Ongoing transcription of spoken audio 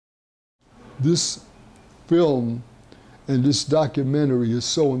this film and this documentary is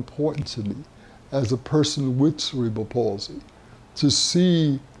so important to me as a person with cerebral palsy, to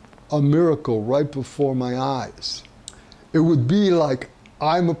see a miracle right before my eyes. It would be like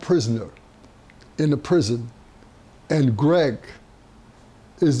I'm a prisoner in a prison, and Greg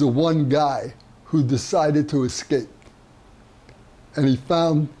is the one guy who decided to escape. And he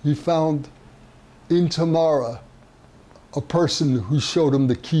found in Tamara a person who showed him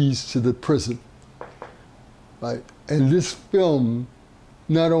the keys to the prison, right? And this film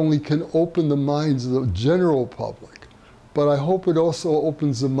not only can open the minds of the general public, but I hope it also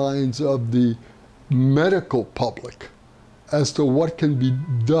opens the minds of the medical public as to what can be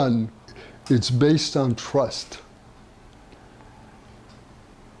done. It's based on trust.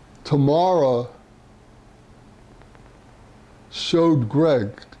 Tamara showed Greg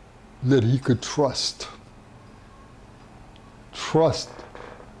that he could trust. Trust.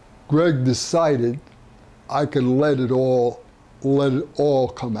 Greg decided I could let it all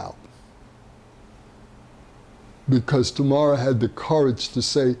come out. Because Tamara had the courage to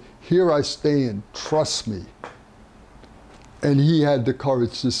say, here I stand, trust me. And he had the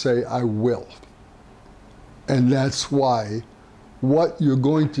courage to say, I will. And that's why what you're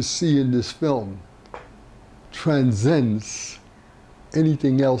going to see in this film transcends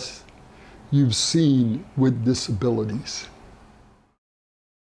anything else you've seen with disabilities.